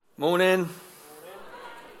Morning.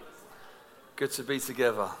 Good to be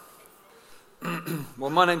together.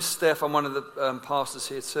 Well, my name's Steph. I'm one of the pastors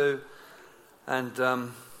here too. And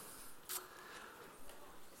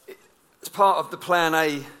it's part of the Plan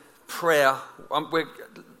A prayer. We're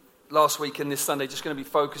last week and this Sunday just going to be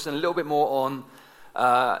focusing a little bit more on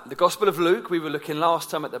the Gospel of Luke. We were looking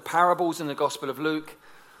last time at the parables in the Gospel of Luke.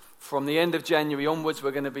 From the end of January onwards,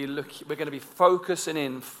 we're going to be focusing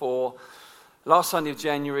in for last Sunday of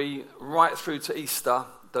January right through to Easter,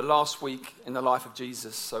 the last week in the life of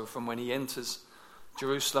Jesus. So from when he enters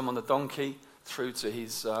Jerusalem on the donkey through to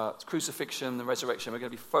his crucifixion, the resurrection, we're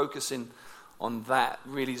going to be focusing on that,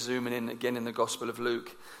 really zooming in again in the Gospel of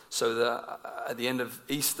Luke, so that at the end of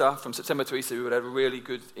Easter, from September to Easter, we would have a really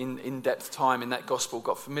good in-depth time in that Gospel,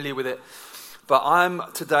 got familiar with it. But I'm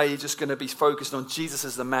today just going to be focused on Jesus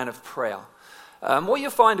as the man of prayer. What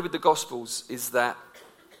you'll find with the Gospels is that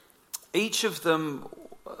each of them,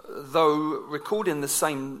 though recording the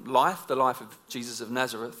same life, the life of Jesus of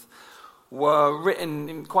Nazareth, were written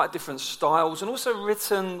in quite different styles and also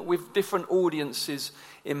written with different audiences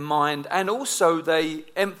in mind, and also they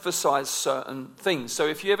emphasize certain things. So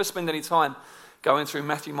if you ever spend any time going through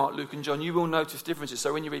Matthew, Mark, Luke and John, you will notice differences.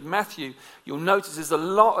 So when you read Matthew, you'll notice there's a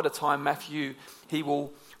lot of the time Matthew, he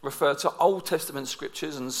will refer to Old Testament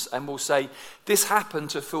scriptures and will say, this happened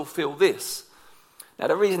to fulfill this. Now,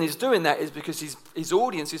 the reason he's doing that is because his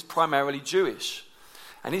audience is primarily Jewish.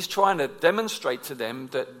 And he's trying to demonstrate to them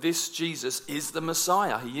that this Jesus is the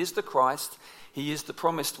Messiah. He is the Christ. He is the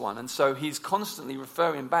promised one. And so he's constantly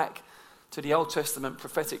referring back to the Old Testament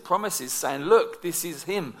prophetic promises, saying, look, this is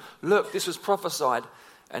him. Look, this was prophesied,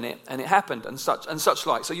 and it happened, and such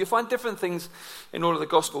like. So you'll find different things in all of the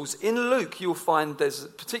Gospels. In Luke, you'll find there's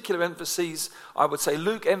particular emphases. I would say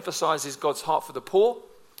Luke emphasizes God's heart for the poor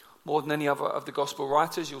more than any other of the gospel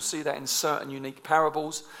writers. You'll see that in certain unique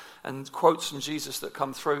parables and quotes from Jesus that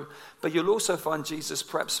come through. But you'll also find Jesus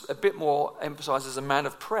perhaps a bit more emphasized as a man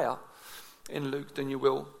of prayer in Luke than you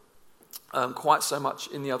will quite so much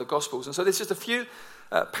in the other gospels. And so there's just a few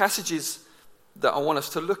passages that I want us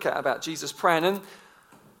to look at about Jesus praying. And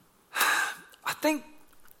I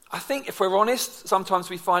think if we're honest,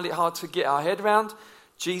 sometimes we find it hard to get our head around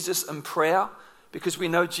Jesus and prayer, because we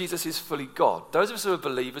know Jesus is fully God. Those of us who are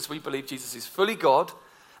believers, we believe Jesus is fully God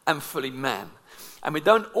and fully man. And we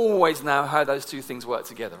don't always know how those two things work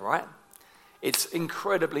together, right? It's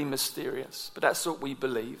incredibly mysterious, but that's what we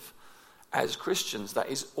believe as Christians. That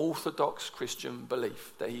is orthodox Christian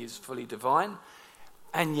belief, that he is fully divine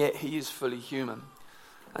and yet he is fully human.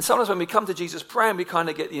 And sometimes when we come to Jesus praying, we kind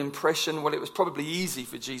of get the impression, well, it was probably easy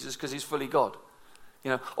for Jesus because he's fully God.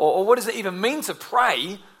 Or what does it even mean to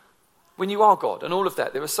pray when you are God, and all of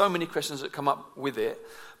that? There are so many questions that come up with it.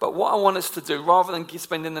 But what I want us to do, rather than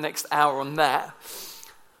spending the next hour on that,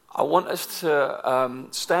 I want us to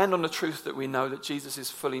stand on the truth that we know that Jesus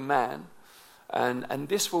is fully man. And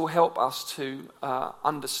this will help us to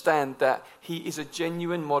understand that he is a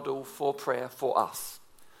genuine model for prayer for us.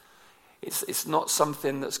 It's not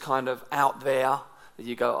something that's kind of out there that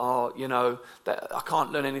you go, that I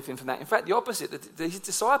can't learn anything from that. In fact, the opposite. His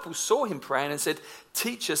disciples saw him praying and said,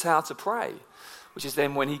 teach us how to pray, which is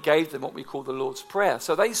then when he gave them what we call the Lord's Prayer.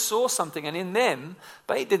 So they saw something, and in them,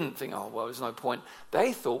 they didn't think, there's no point.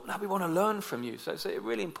 They thought, no, we want to learn from you. So it's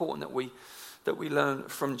really important that we learn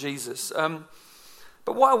from Jesus.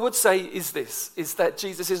 But what I would say is this, is that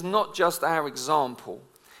Jesus is not just our example.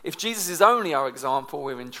 If Jesus is only our example,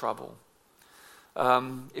 we're in trouble.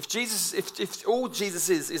 If all Jesus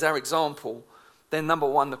is our example, then number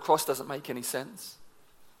one, the cross doesn't make any sense.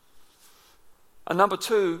 And number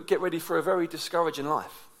two, get ready for a very discouraging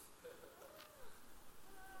life.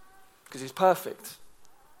 Because he's perfect.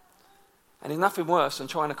 And there's nothing worse than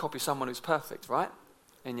trying to copy someone who's perfect, right?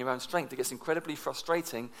 In your own strength. It gets incredibly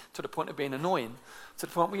frustrating to the point of being annoying, to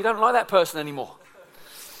the point where you don't like that person anymore.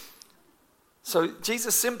 So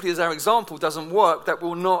Jesus simply as our example doesn't work. That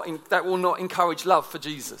will not encourage love for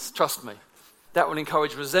Jesus. Trust me. That will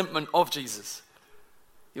encourage resentment of Jesus.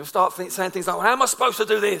 You'll start saying things like, well, how am I supposed to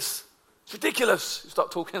do this? It's ridiculous. You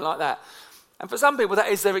start talking like that. And for some people, that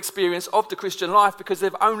is their experience of the Christian life, because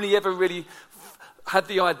they've only ever really had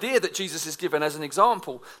the idea that Jesus is given as an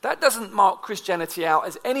example. That doesn't mark Christianity out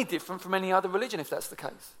as any different from any other religion, if that's the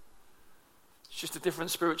case. It's just a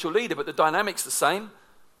different spiritual leader, but the dynamic's the same.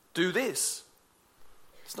 Do this.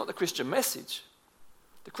 It's not the Christian message.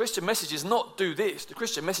 The Christian message is not do this. The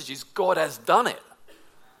Christian message is God has done it.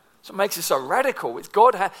 So it makes it so radical. It's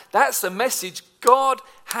that's the message. God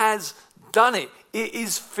has done it. It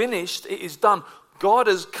is finished. It is done. God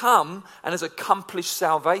has come and has accomplished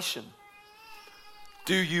salvation.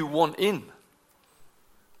 Do you want in?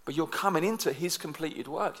 but you're coming into his completed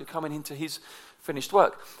work. You're coming into his finished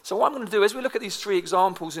work. So what I'm going to do, as we look at these three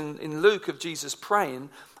examples in Luke of Jesus praying,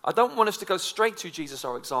 I don't want us to go straight to Jesus,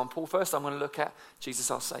 our example. First, I'm going to look at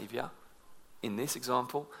Jesus, our Saviour, in this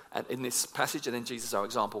example, and in this passage, and then Jesus, our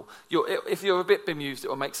example. If you're a bit bemused, it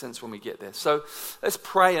will make sense when we get there. So let's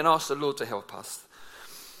pray and ask the Lord to help us.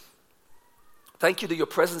 Thank you that your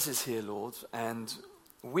presence is here, Lord, and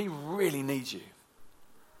we really need you.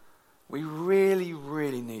 We really,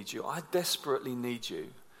 really need you. I desperately need you,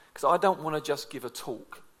 because I don't want to just give a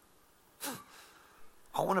talk.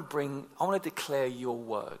 I want to declare your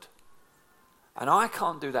word. And I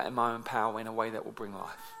can't do that in my own power in a way that will bring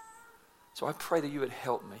life. So I pray that you would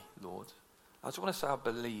help me, Lord. I just want to say I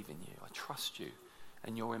believe in you. I trust you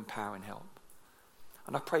and your empowering help.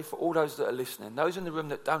 And I pray for all those that are listening, those in the room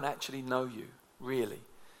that don't actually know you, really,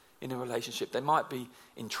 in a relationship. They might be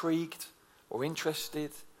intrigued or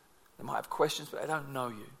interested. They might have questions, but they don't know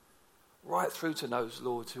you. Right through to those,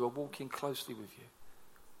 Lord, who are walking closely with you.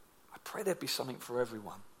 I pray there'd be something for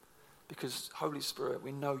everyone. Because, Holy Spirit,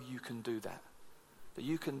 we know you can do that. That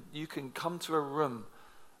you can come to a room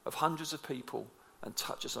of hundreds of people and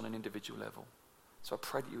touch us on an individual level. So I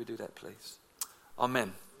pray that you would do that, please.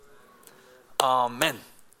 Amen. Amen.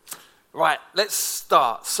 Right, let's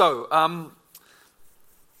start. So,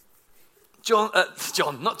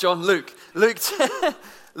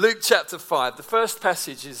 Luke chapter 5. The first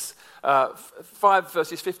passage is 5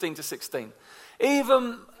 verses 15 to 16.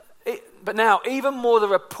 But now, even more the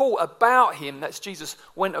report about him, that's Jesus,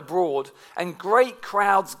 went abroad, and great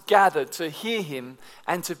crowds gathered to hear him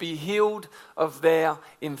and to be healed of their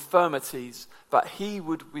infirmities. But he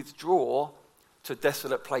would withdraw to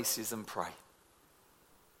desolate places and pray.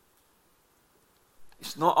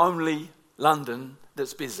 It's not only London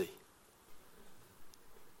that's busy.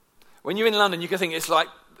 When you're in London, you can think it's like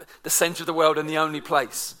the centre of the world and the only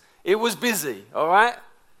place. It was busy, all right?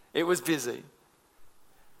 It was busy.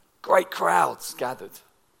 Great crowds gathered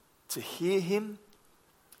to hear him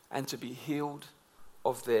and to be healed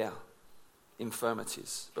of their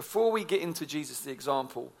infirmities. Before we get into Jesus, the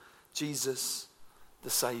example, Jesus,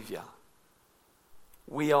 the Saviour,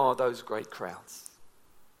 we are those great crowds.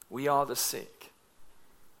 We are the sick.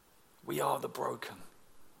 We are the broken.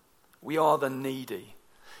 We are the needy.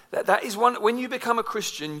 That is one, when you become a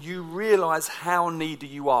Christian, you realize how needy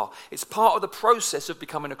you are. It's part of the process of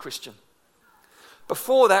becoming a Christian.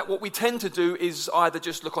 Before that, what we tend to do is either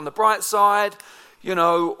just look on the bright side,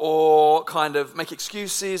 or kind of make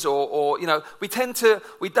excuses, or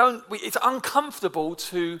it's uncomfortable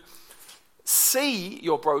to see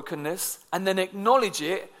your brokenness and then acknowledge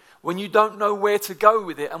it when you don't know where to go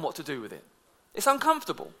with it and what to do with it. It's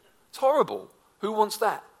uncomfortable. It's horrible. Who wants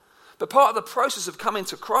that? But part of the process of coming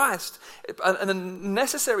to Christ, and a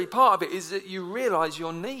necessary part of it, is that you realize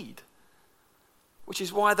your need. Which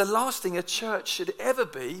is why the last thing a church should ever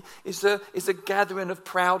be is a gathering of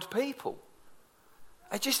proud people.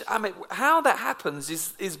 How that happens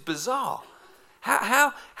is bizarre.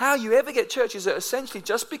 How you ever get churches that essentially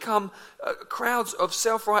just become crowds of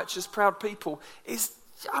self-righteous, proud people it's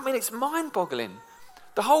mind-boggling.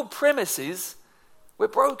 The whole premise is we're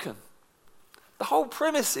broken. The whole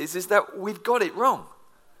premise is that we've got it wrong.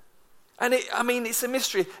 And it's a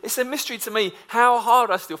mystery. It's a mystery to me how hard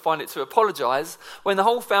I still find it to apologize when the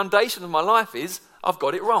whole foundation of my life is I've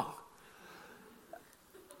got it wrong.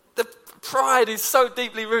 The pride is so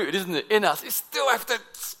deeply rooted, isn't it, in us? You still have to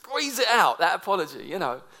squeeze it out, that apology,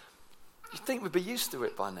 You'd think we'd be used to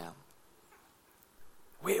it by now.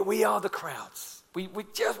 We are the crowds. We're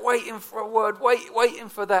just waiting for a word, waiting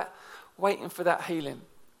for that healing.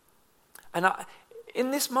 And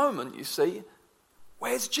in this moment, you see,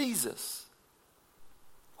 where's Jesus?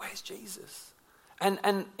 Where's Jesus? And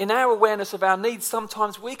in our awareness of our needs,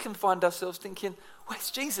 sometimes we can find ourselves thinking,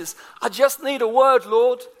 where's Jesus? I just need a word,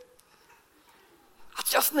 Lord. I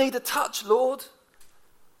just need a touch, Lord.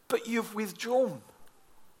 But you've withdrawn.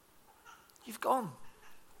 You've gone.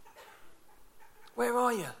 Where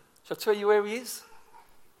are you? Shall I tell you where he is?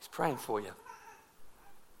 He's praying for you.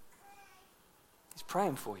 He's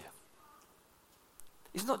praying for you.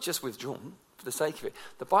 He's not just withdrawn for the sake of it.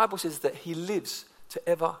 The Bible says that he lives to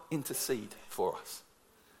ever intercede for us.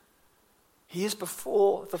 He is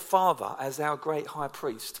before the Father as our great high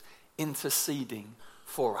priest, interceding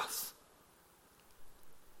for us.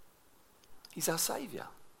 He's our Saviour.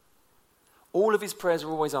 All of his prayers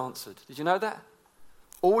are always answered. Did you know that?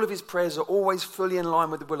 All of his prayers are always fully in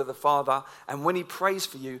line with the will of the Father, and when he prays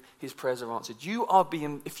for you, his prayers are answered.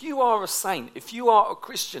 If you are a saint, if you are a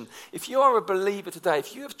Christian, if you are a believer today,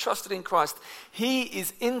 if you have trusted in Christ, he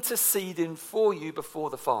is interceding for you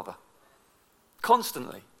before the Father.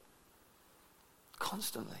 Constantly.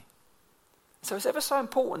 constantly. So it's ever so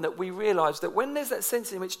important that we realize that when there's that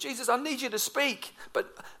sense in which, Jesus, I need you to speak,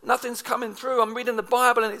 but nothing's coming through. I'm reading the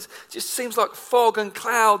Bible and it just seems like fog and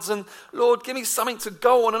clouds. And Lord, give me something to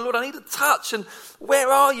go on. And Lord, I need a touch. And where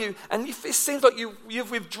are you? And it seems like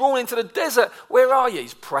you've withdrawn into the desert. Where are you?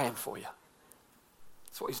 He's praying for you.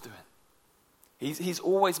 That's what he's doing. He's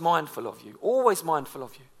always mindful of you. Always mindful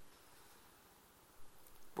of you.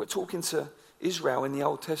 We're talking to Israel in the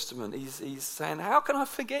Old Testament. He's saying, how can I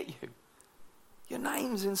forget you? Your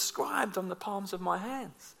name's inscribed on the palms of my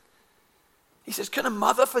hands. He says, can a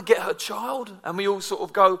mother forget her child? And we all sort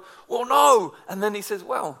of go, well, no. And then he says,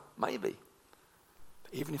 well, maybe.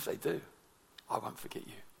 But even if they do, I won't forget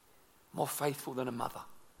you. More faithful than a mother.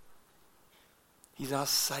 He's our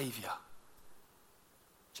Saviour.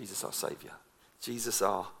 Jesus our Saviour. Jesus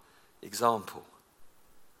our example.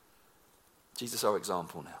 Jesus our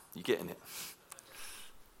example now. You getting it?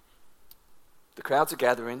 The crowds are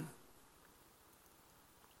gathering.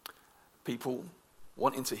 People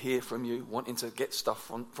wanting to hear from you, wanting to get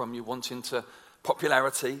stuff from you, wanting to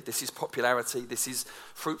popularity. This is popularity. This is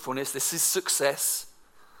fruitfulness. This is success.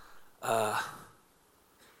 There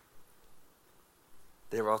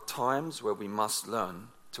are times where we must learn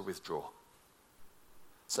to withdraw.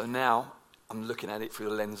 So now I'm looking at it through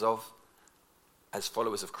the lens of, as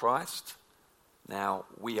followers of Christ, now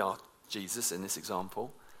we are Jesus in this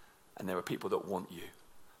example, and there are people that want you.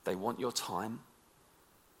 They want your time.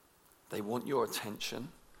 They want your attention.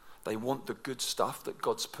 They want the good stuff that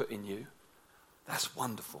God's put in you. That's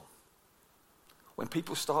wonderful. When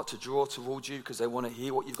people start to draw towards you because they want to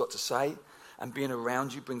hear what you've got to say, and being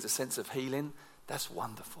around you brings a sense of healing, that's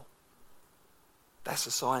wonderful. That's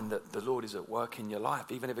a sign that the Lord is at work in your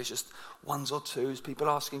life, even if it's just ones or twos, people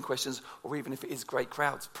asking questions, or even if it is great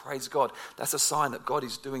crowds. Praise God. That's a sign that God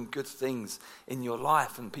is doing good things in your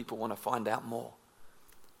life and people want to find out more.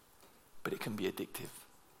 But it can be addictive.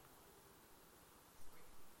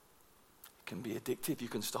 Can be addictive. You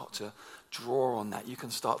can start to draw on that. You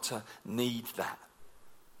can start to need that.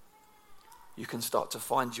 You can start to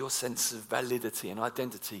find your sense of validity and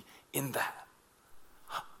identity in that.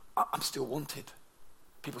 I'm still wanted.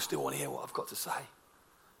 People still want to hear what I've got to say.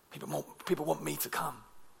 People want me to come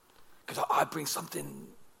because I bring something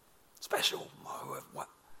special. What?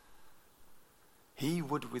 He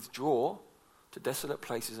would withdraw to desolate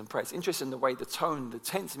places and pray. It's interesting the way the tone, the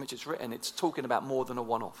tense in which it's written, it's talking about more than a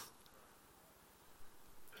one-off.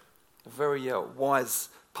 A very wise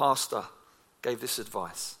pastor gave this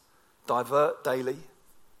advice. Divert daily,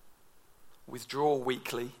 withdraw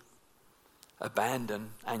weekly, abandon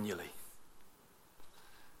annually.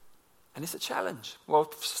 And it's a challenge. Well,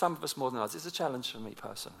 for some of us more than others, it's a challenge for me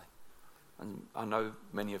personally. And I know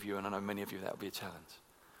many of you, and I know many of you that will be a challenge.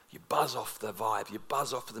 You buzz off the vibe, you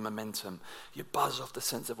buzz off the momentum, you buzz off the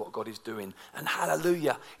sense of what God is doing. And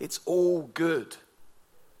hallelujah, it's all good.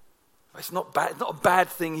 It's not bad. It's not a bad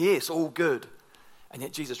thing here. It's all good. And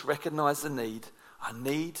yet Jesus recognized the need. I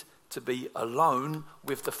need to be alone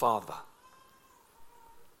with the Father.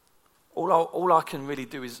 All I can really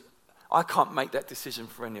do is, I can't make that decision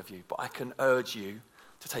for any of you, but I can urge you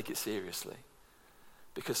to take it seriously.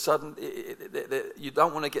 Because suddenly, you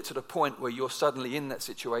don't want to get to the point where you're suddenly in that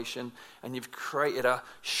situation and you've created a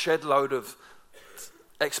shed load of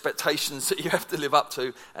expectations that you have to live up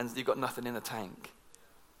to and you've got nothing in the tank.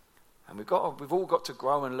 And we've all got to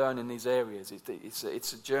grow and learn in these areas.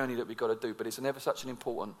 It's a journey that we've got to do, but it's never such an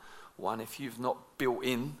important one if you've not built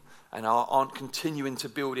in and aren't continuing to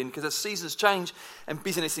build in. Because as seasons change and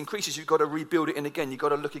business increases, you've got to rebuild it in again. You've got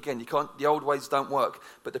to look again. The old ways don't work,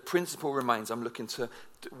 but the principle remains. I'm looking to,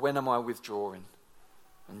 when am I withdrawing?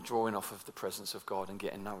 And drawing off of the presence of God and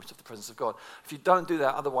getting nourished of the presence of God. If you don't do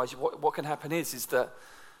that, otherwise what can happen is that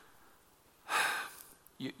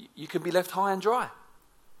you can be left high and dry.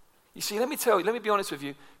 You see, let me be honest with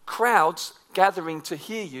you. Crowds gathering to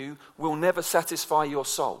hear you will never satisfy your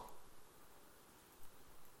soul.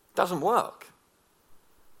 Doesn't work.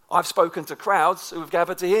 I've spoken to crowds who have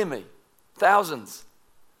gathered to hear me. Thousands.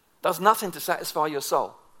 Does nothing to satisfy your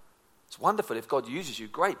soul. It's wonderful if God uses you,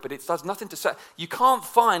 great, but it does nothing to satisfy. You can't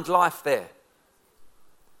find life there.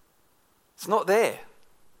 It's not there.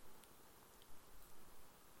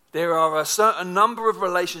 There are a certain number of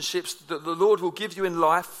relationships that the Lord will give you in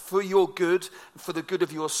life for your good and for the good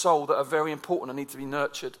of your soul that are very important and need to be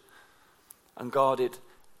nurtured and guarded.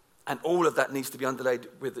 And all of that needs to be underlaid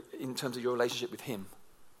in terms of your relationship with Him.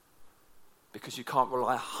 Because you can't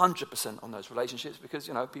rely 100% on those relationships because,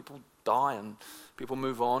 people die and people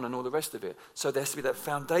move on and all the rest of it. So there has to be that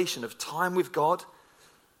foundation of time with God,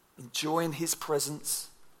 enjoying His presence,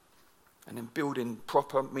 and then building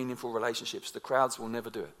proper, meaningful relationships. The crowds will never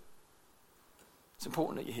do it. It's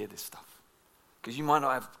important that you hear this stuff. Because you might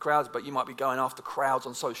not have crowds, but you might be going after crowds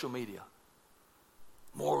on social media.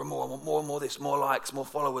 More and more this, more likes, more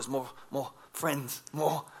followers, more friends,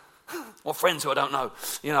 more friends who I don't know,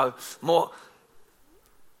 more.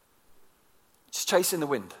 Just chasing the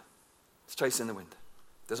wind. It's chasing the wind.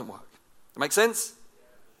 Doesn't work. That make sense?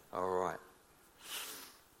 All right.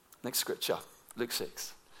 Next scripture, Luke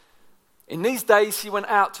 6. In these days he went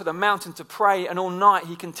out to the mountain to pray, and all night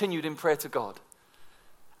he continued in prayer to God.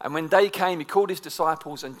 And when day came, he called his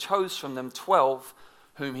disciples and chose from them 12,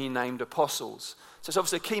 whom he named apostles. So it's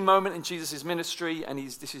obviously a key moment in Jesus' ministry, and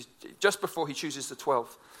this is just before he chooses the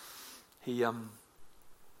 12. He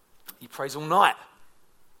prays all night.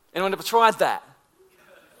 Anyone ever tried that?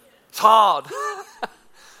 It's hard.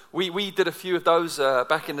 We did a few of those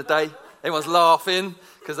back in the day. Everyone's laughing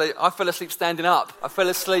because I fell asleep standing up. I fell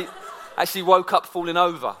asleep, actually woke up falling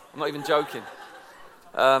over. I'm not even joking.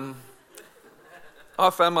 I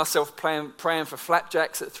found myself praying for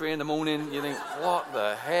flapjacks at 3 a.m. You think, what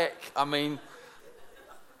the heck? I mean,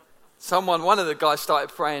 one of the guys started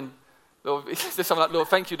praying, Lord, something like, Lord,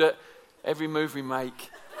 thank you that every move we make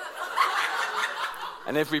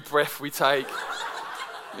and every breath we take,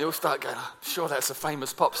 you all start going, I'm sure that's a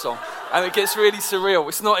famous pop song. And it gets really surreal.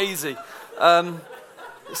 It's not easy.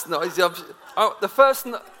 It's not easy. The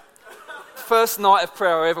first night of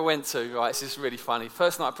prayer I ever went to, right, this is really funny.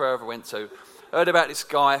 First night of prayer I ever went to, I heard about this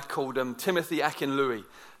guy called Timothy Akinlui,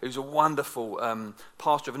 who's a wonderful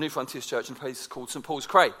pastor of a New Frontiers church in a place called St. Paul's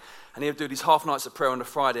Cray. And he would do these half nights of prayer on a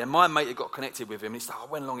Friday. And my mate had got connected with him. And he said, I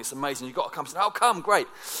went along, it's amazing. You've got to come. I said, come, great.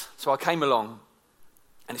 So I came along.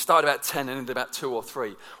 And it started about 10 and ended about 2 or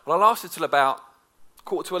 3. Well, I lasted till about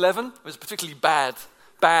 11:15. It was a particularly bad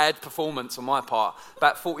performance on my part.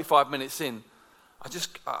 About 45 minutes in,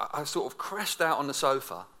 I sort of crashed out on the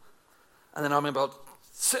sofa. And then I remember I'd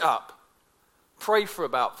sit up, pray for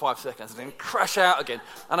about 5 seconds, and then crash out again.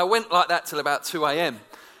 And I went like that till about 2 a.m.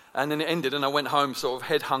 And then it ended, and I went home sort of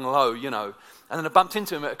head hung low, And then I bumped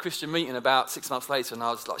into him at a Christian meeting about 6 months later, and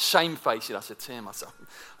I was like shamefaced. I said to him, I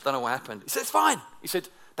don't know what happened. He said, it's fine. He said,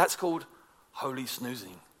 that's called holy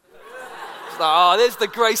snoozing. It's like, there's the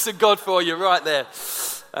grace of God for you right there.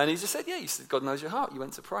 And he just said, yeah, God knows your heart. You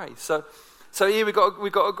went to pray. So here we got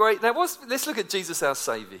a great. Now let's look at Jesus, our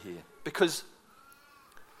Savior, here, because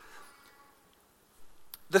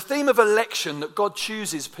the theme of election, that God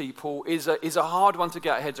chooses people, is a hard one to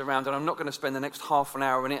get our heads around, and I'm not going to spend the next half an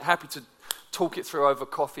hour on it. Happy to talk it through over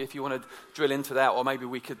coffee if you want to drill into that, or maybe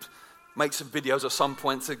we could make some videos at some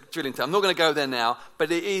point to drill into. I'm not going to go there now,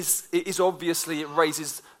 but it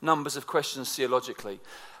raises numbers of questions theologically.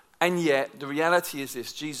 And yet, the reality is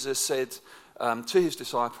this: Jesus said to his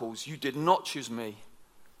disciples, you did not choose me,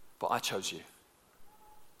 but I chose you.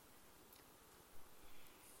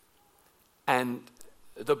 And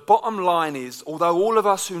the bottom line is, although all of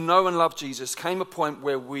us who know and love Jesus came a point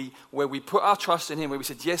where we put our trust in him, where we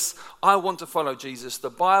said, yes, I want to follow Jesus,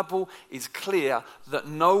 the Bible is clear that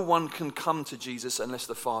no one can come to Jesus unless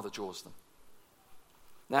the Father draws them.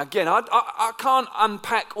 Now again, I can't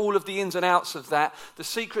unpack all of the ins and outs of that. The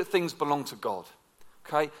secret things belong to God,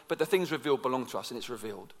 okay? But the things revealed belong to us, and it's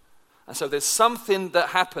revealed. And so there's something that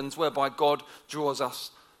happens whereby God draws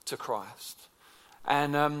us to Christ.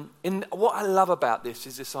 And what I love about this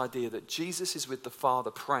is this idea that Jesus is with the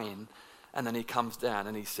Father praying, and then he comes down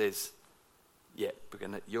and he says, yeah,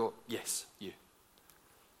 you.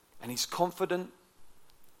 And he's confident,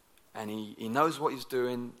 and he knows what he's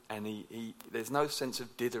doing, and there's no sense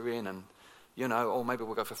of dithering and, or maybe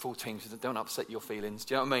we'll go for full teams, so don't upset your feelings.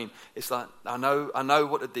 Do you know what I mean? It's like, I know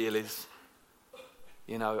what the deal is,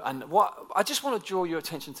 and I just want to draw your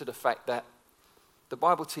attention to the fact that the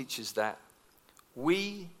Bible teaches that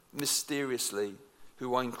we mysteriously,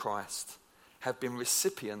 who are in Christ, have been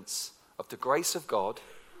recipients of the grace of God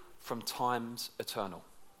from times eternal.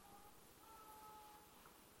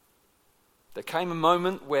 There came a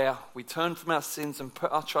moment where we turned from our sins and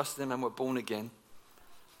put our trust in him and were born again,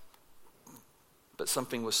 but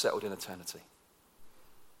something was settled in eternity.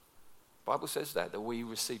 The Bible says that we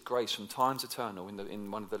received grace from times eternal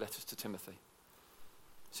in one of the letters to Timothy.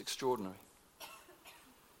 It's extraordinary.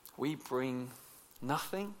 We bring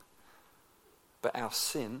nothing but our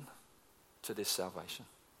sin to this salvation.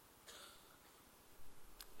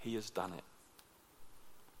 He has done it.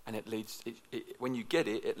 And it leads, when you get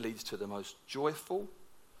it, it leads to the most joyful,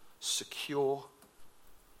 secure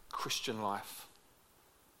Christian life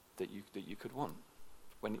that you could want.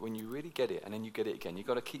 When you really get it, and then you get it again, you've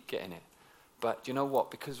got to keep getting it. But you know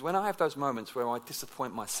what? Because when I have those moments where I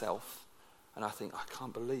disappoint myself, And I think, I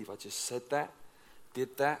can't believe I just said that,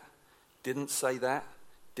 did that, didn't say that,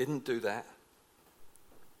 didn't do that.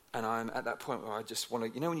 And I'm at that point where I just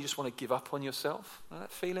want to, when you just want to give up on yourself, you know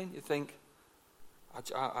that feeling? You think,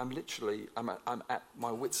 I'm at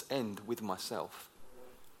my wit's end with myself.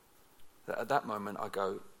 At that moment I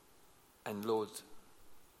go, and Lord,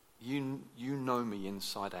 you know me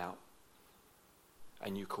inside out,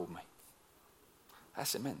 and you called me.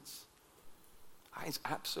 That's immense. That is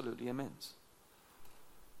absolutely immense.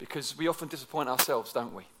 Because we often disappoint ourselves,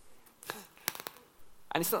 don't we?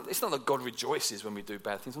 And it's not that God rejoices when we do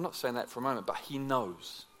bad things. I'm not saying that for a moment, but he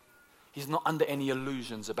knows. He's not under any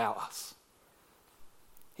illusions about us.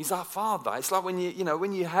 He's our Father. It's like when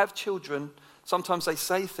you have children, sometimes they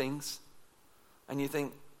say things and you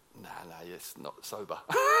think, nah, it's not sober.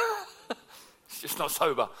 It's just not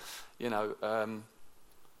sober. You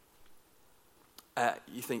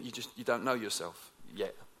think you don't know yourself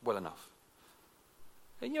yet well enough.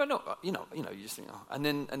 And you just think, oh. And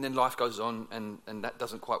then life goes on and that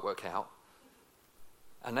doesn't quite work out.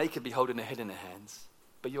 And they could be holding their head in their hands,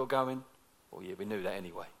 but you're going, well, yeah, we knew that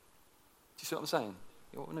anyway. Do you see what I'm saying?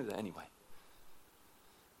 We knew that anyway.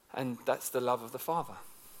 And that's the love of the Father,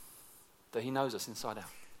 that he knows us inside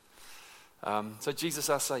out. So Jesus,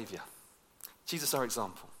 our Saviour. Jesus, our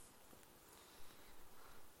example.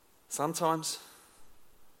 Sometimes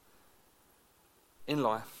in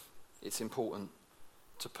life, it's important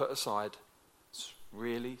to put aside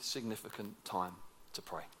really significant time to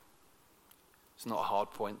pray. It's not a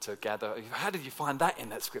hard point to gather. How did you find that in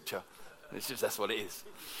that scripture? It's just, that's what it is.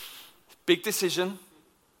 Big decision.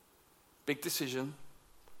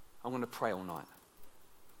 I'm going to pray all night.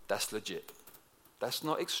 That's legit. That's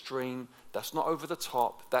not extreme. That's not over the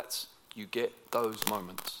top. That's, you get those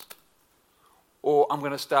moments. Or I'm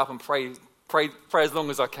going to stay up and pray as long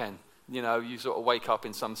as I can. You sort of wake up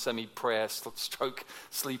in some semi-prayer stroke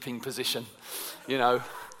sleeping position,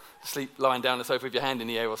 sleep lying down on the sofa with your hand in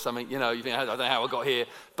the air or something, you think, I don't know how I got here.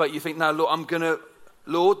 But you think, no,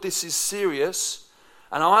 Lord, this is serious.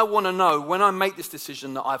 And I want to know when I make this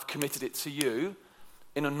decision that I've committed it to you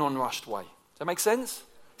in a non-rushed way. Does that make sense?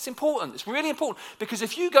 It's important. It's really important. Because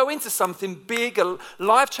if you go into something big, a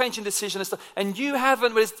life-changing decision, and you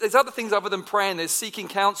haven't, there's other things other than praying. There's seeking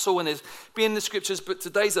counsel and there's being in the scriptures, but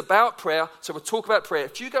today's about prayer, so we'll talk about prayer.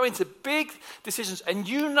 If you go into big decisions and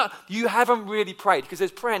you haven't really prayed, because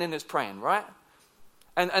there's praying and there's praying, right?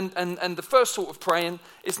 And the first sort of praying,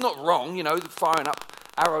 it's not wrong, firing up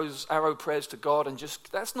arrow prayers to God, and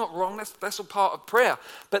just, that's not wrong. That's a part of prayer.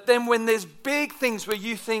 But then when there's big things where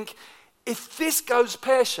you think, if this goes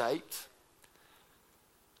pear-shaped,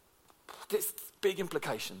 there's big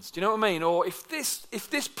implications. Do you know what I mean? Or if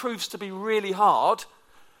this proves to be really hard,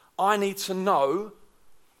 I need to know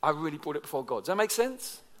I really brought it before God. Does that make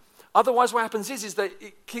sense? Otherwise, what happens is that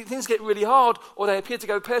things get really hard, or they appear to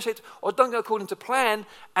go pear-shaped, or don't go according to plan.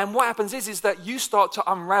 And what happens is that you start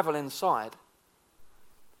to unravel inside.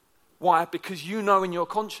 Why? Because you know in your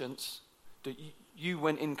conscience that you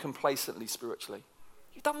went in complacently spiritually.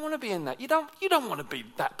 You don't want to be in that. You don't want to be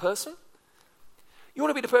that person. You want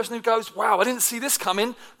to be the person who goes, wow, I didn't see this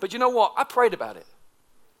coming, but you know what? I prayed about it.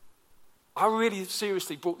 I really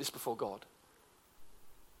seriously brought this before God.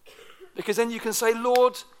 Because then you can say,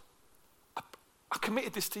 Lord, I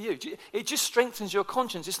committed this to you. It just strengthens your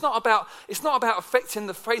conscience. It's not about affecting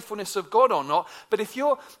the faithfulness of God or not. But if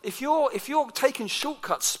you're taking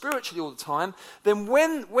shortcuts spiritually all the time, then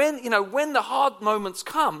when the hard moments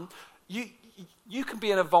come, you can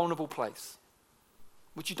be in a vulnerable place,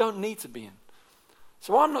 which you don't need to be in.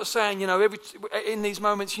 So I'm not saying in these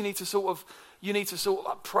moments you need to sort of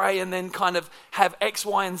pray and then kind of have X,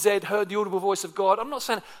 Y, and Z, heard the audible voice of God. I'm not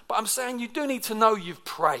saying, but I'm saying you do need to know you've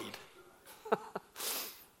prayed.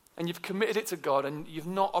 And you've committed it to God, and you've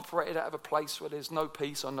not operated out of a place where there's no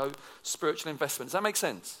peace or no spiritual investment. Does that make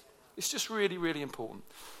sense? It's just really, really important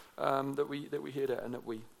that we hear that, and that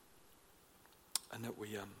we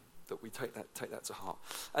take that to heart.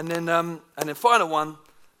 And then final one.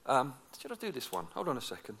 Should I do this one? Hold on a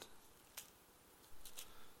second.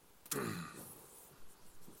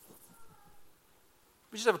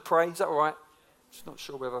 We just have a pray. Is that all right? Just not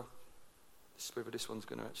sure whether this one's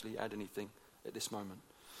going to actually add anything at this moment.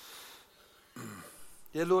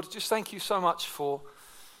 Yeah, Lord, just thank you so much for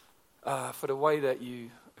the way that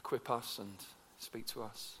you equip us and speak to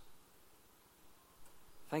us.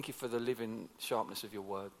 Thank you for the living sharpness of your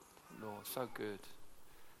word, Lord. So good.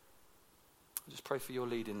 I just pray for your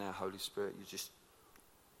leading now, Holy Spirit. You just,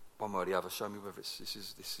 one way or the other, show me whether this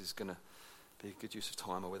is going to be a good use of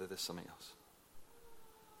time or whether there's something else.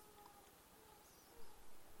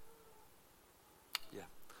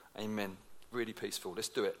 Yeah. Amen. really peaceful. Let's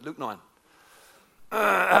do it. Luke 9.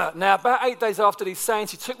 Now, about 8 days after these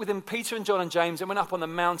sayings, he took with him Peter and John and James and went up on the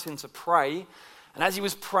mountain to pray. And as he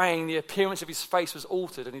was praying, the appearance of his face was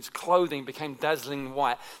altered and his clothing became dazzling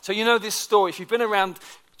white. So you know this story. If you've been around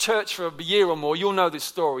church for a year or more, you'll know this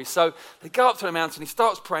story. So they go up to the mountain, he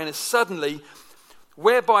starts praying, and suddenly,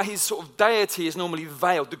 whereby his sort of deity is normally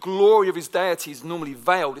veiled, the glory of his deity is normally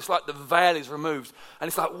veiled. It's like the veil is removed. And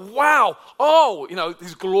it's like, wow,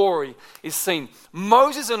 his glory is seen.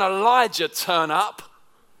 Moses and Elijah turn up.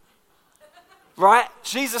 Right?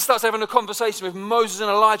 Jesus starts having a conversation with Moses and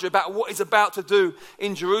Elijah about what he's about to do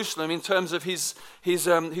in Jerusalem in terms of his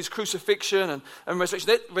crucifixion and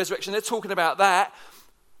resurrection. They're talking about that.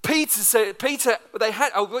 This is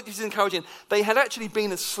encouraging. They had actually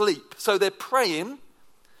been asleep. So they're praying,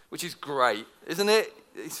 which is great, isn't it?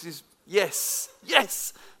 Yes,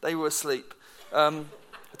 they were asleep. I don't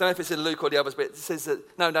know if it's in Luke or the others, but it says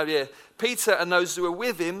that, Peter and those who were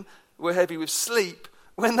with him were heavy with sleep.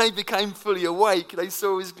 When they became fully awake, they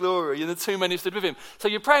saw his glory, and the two men who stood with him. So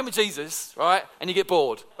you're praying with Jesus, right? And you get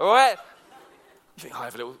bored, all right? You think, I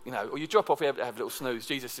have a little, or you drop off, you have a little snooze.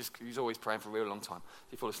 Jesus, he's always praying for a real long time.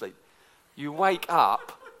 You fall asleep. You wake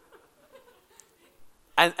up,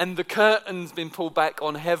 and the curtain's been pulled back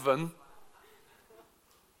on heaven,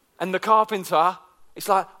 and the carpenter, it's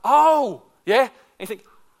like, oh, yeah? And you think,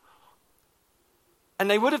 and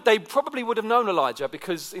they probably would have known Elijah,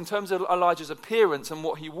 because in terms of Elijah's appearance and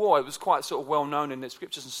what he wore, it was quite sort of well known in the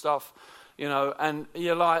scriptures and stuff, and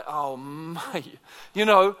you're like, oh, mate,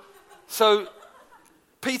 So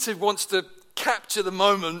Peter wants to capture the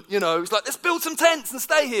moment, he's like, let's build some tents and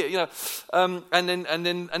stay here, and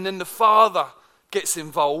then the Father gets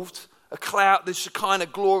involved. A cloud, the Shekinah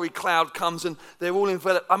glory cloud comes and they're all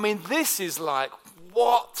enveloped. I mean, this is like,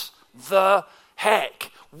 what the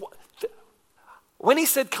heck? When he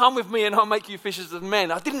said, come with me and I'll make you fishers of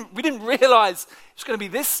men, we didn't realize it's going to be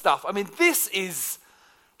this stuff. I mean, this is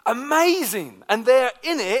amazing. And they're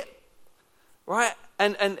in it, right?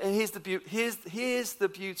 And here's the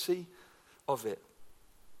beauty of it.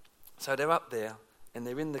 So they're up there and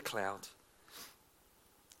they're in the cloud.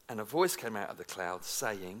 And a voice came out of the cloud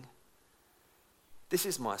saying, this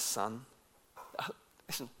is my son.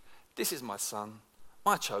 Listen, this is my son,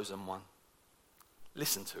 my chosen one.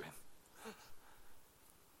 Listen to him.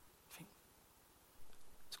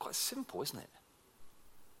 It's quite simple, isn't it?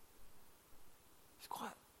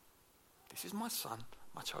 This is my son,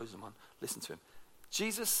 my chosen one. Listen to him.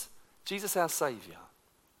 Jesus our Saviour.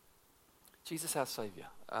 Jesus our Saviour.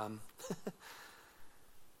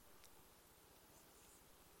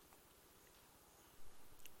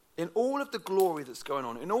 In all of the glory that's going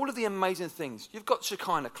on, in all of the amazing things, you've got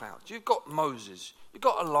Shekinah clouds, you've got Moses, you've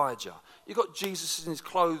got Elijah, you've got Jesus in his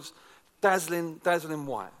clothes, dazzling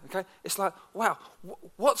white. Okay, it's like, wow,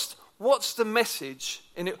 what's the message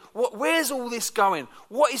in it? Where's all this going?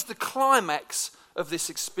 What is the climax of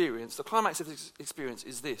this experience? The climax of this experience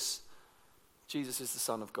is this: Jesus is the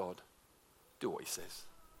Son of God. Do what he says.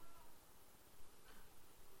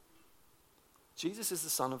 Jesus is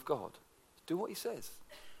the Son of God. Do what he says.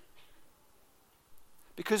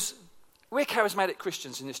 Because we're charismatic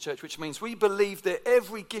Christians in this church, which means we believe that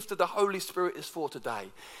every gift of the Holy Spirit is for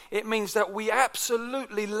today. It means that we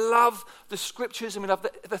absolutely love the Scriptures, and we love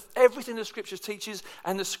everything the Scriptures teaches,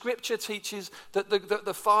 and the Scripture teaches that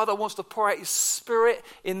the Father wants to pour out his Spirit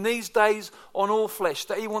in these days on all flesh,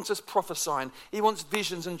 that he wants us prophesying, he wants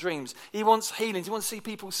visions and dreams, he wants healings, he wants to see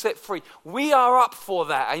people set free. We are up for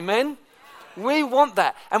that, amen? We want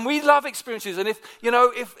that, and we love experiences. And if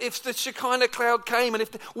the Shekinah cloud came, and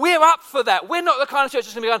we're up for that. We're not the kind of church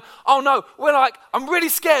that's going to be going, oh no. We're like, I'm really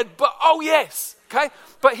scared, but oh yes, okay.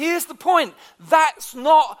 But here's the point: that's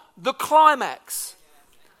not the climax.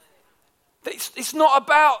 It's not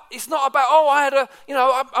about. Oh,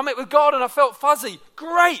 I met with God and I felt fuzzy.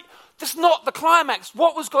 Great. That's not the climax.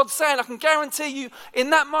 What was God saying? I can guarantee you, in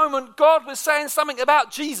that moment, God was saying something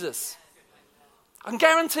about Jesus. I can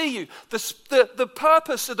guarantee you, the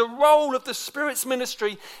purpose of the role of the Spirit's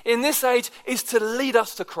ministry in this age is to lead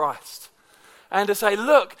us to Christ. And to say,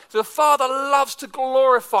 look, the Father loves to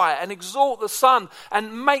glorify and exalt the Son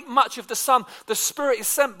and make much of the Son. The Spirit is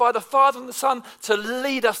sent by the Father and the Son to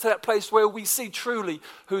lead us to that place where we see truly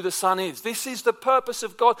who the Son is. This is the purpose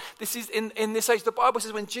of God. This is in this age. The Bible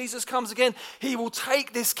says when Jesus comes again, he will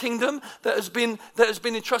take this kingdom that has been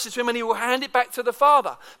entrusted to him and he will hand it back to the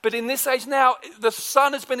Father. But in this age now, the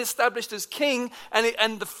Son has been established as King,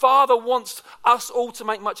 and the Father wants us all to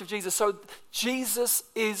make much of Jesus. So Jesus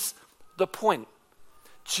is the point.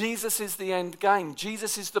 Jesus is the end game.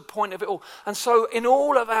 Jesus is the point of it all. And so in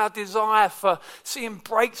all of our desire for seeing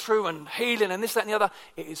breakthrough and healing and this, that, and the other,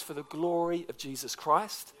 it is for the glory of Jesus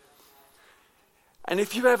Christ. And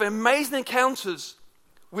if you have amazing encounters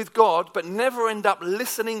with God but never end up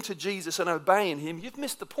listening to Jesus and obeying him, you've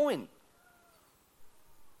missed the point.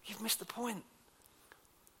 You've missed the point.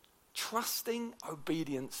 Trusting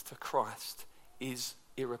obedience to Christ is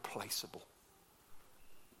irreplaceable.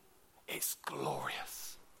 It's glorious.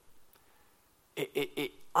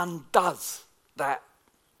 It undoes that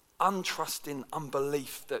untrusting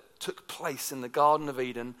unbelief that took place in the Garden of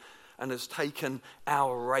Eden and has taken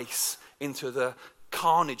our race into the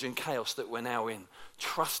carnage and chaos that we're now in.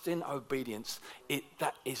 Trusting obedience,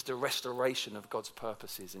 that is the restoration of God's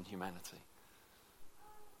purposes in humanity.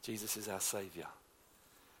 Jesus is our Savior.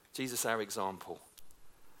 Jesus, our example.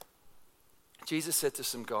 Jesus said to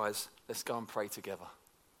some guys, let's go and pray together.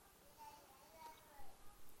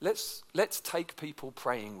 Let's take people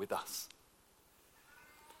praying with us.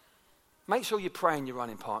 Make sure you're praying your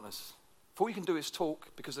running partners. If all you can do is talk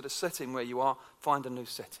because of the setting where you are, find a new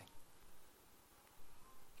setting.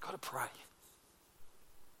 You've got to pray.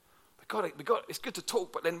 It's good to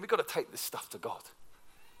talk, but then we've got to take this stuff to God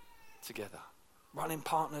together. Running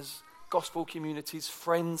partners, gospel communities,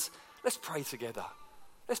 friends, let's pray together.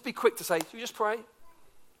 Let's be quick to say, should we just pray?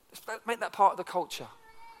 Let's make that part of the culture.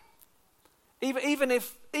 Even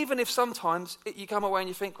if sometimes you come away and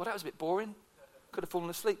you think, well, that was a bit boring. Could have fallen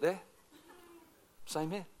asleep there.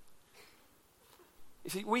 Same here. You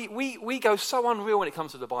see, we go so unreal when it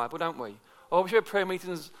comes to the Bible, don't we? Oh, we had prayer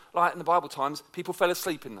meetings like in the Bible times, people fell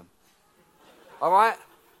asleep in them. All right?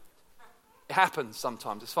 It happens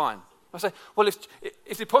sometimes, it's fine. I say, well,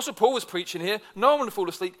 if the Apostle Paul was preaching here, no one would fall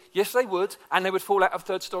asleep. Yes, they would, and they would fall out of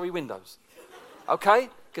third-story windows. Okay?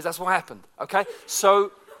 Because that's what happened. Okay?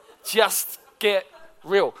 So just get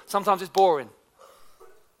real. Sometimes it's boring.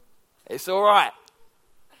 It's all right.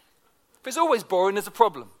 If it's always boring, there's a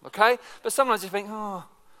problem. Okay? But sometimes you think, I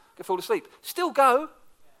could fall asleep. Still go.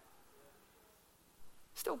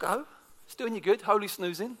 Still go. It's doing you good. Holy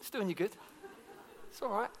snoozing. It's doing you good. It's all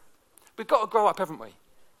right. We've got to grow up, haven't we?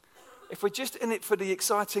 If we're just in it for the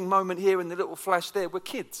exciting moment here and the little flash there, we're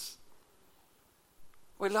kids.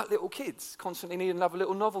 We're like little kids, constantly needing another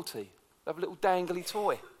little novelty, another little dangly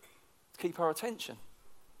toy to keep our attention.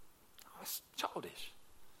 It's childish.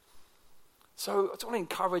 So I just want to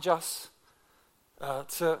encourage us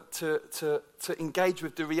to engage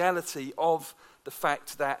with the reality of the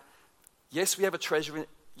fact that, yes, we have a treasure.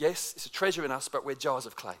 Yes, it's a treasure in us, but we're jars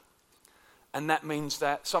of clay. And that means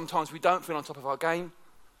that sometimes we don't feel on top of our game,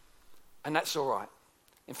 and that's all right.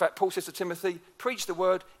 In fact, Paul says to Timothy, preach the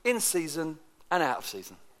word in season and out of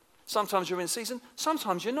season. Sometimes you're in season,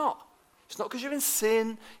 sometimes you're not. It's not because you're in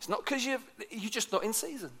sin. It's not because you're just not in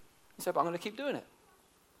season. You say, but I'm going to keep doing it.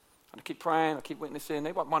 I'm going to keep praying, I'll keep witnessing.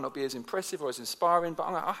 They might not be as impressive or as inspiring, but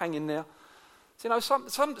I'll hang in there. So, you know,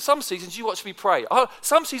 some seasons you watch me pray.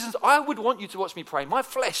 Some seasons I would want you to watch me pray. My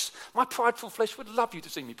flesh, my prideful flesh would love you to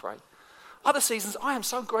see me pray. Other seasons, I am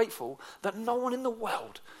so grateful that no one in the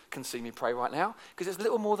world can see me pray right now because it's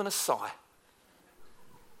little more than a sigh.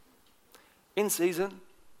 In season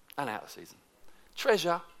and out of season.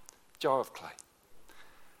 Treasure, jar of clay.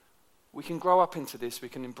 We can grow up into this, we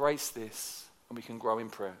can embrace this, and we can grow in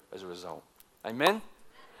prayer as a result. Amen?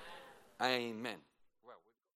 Amen.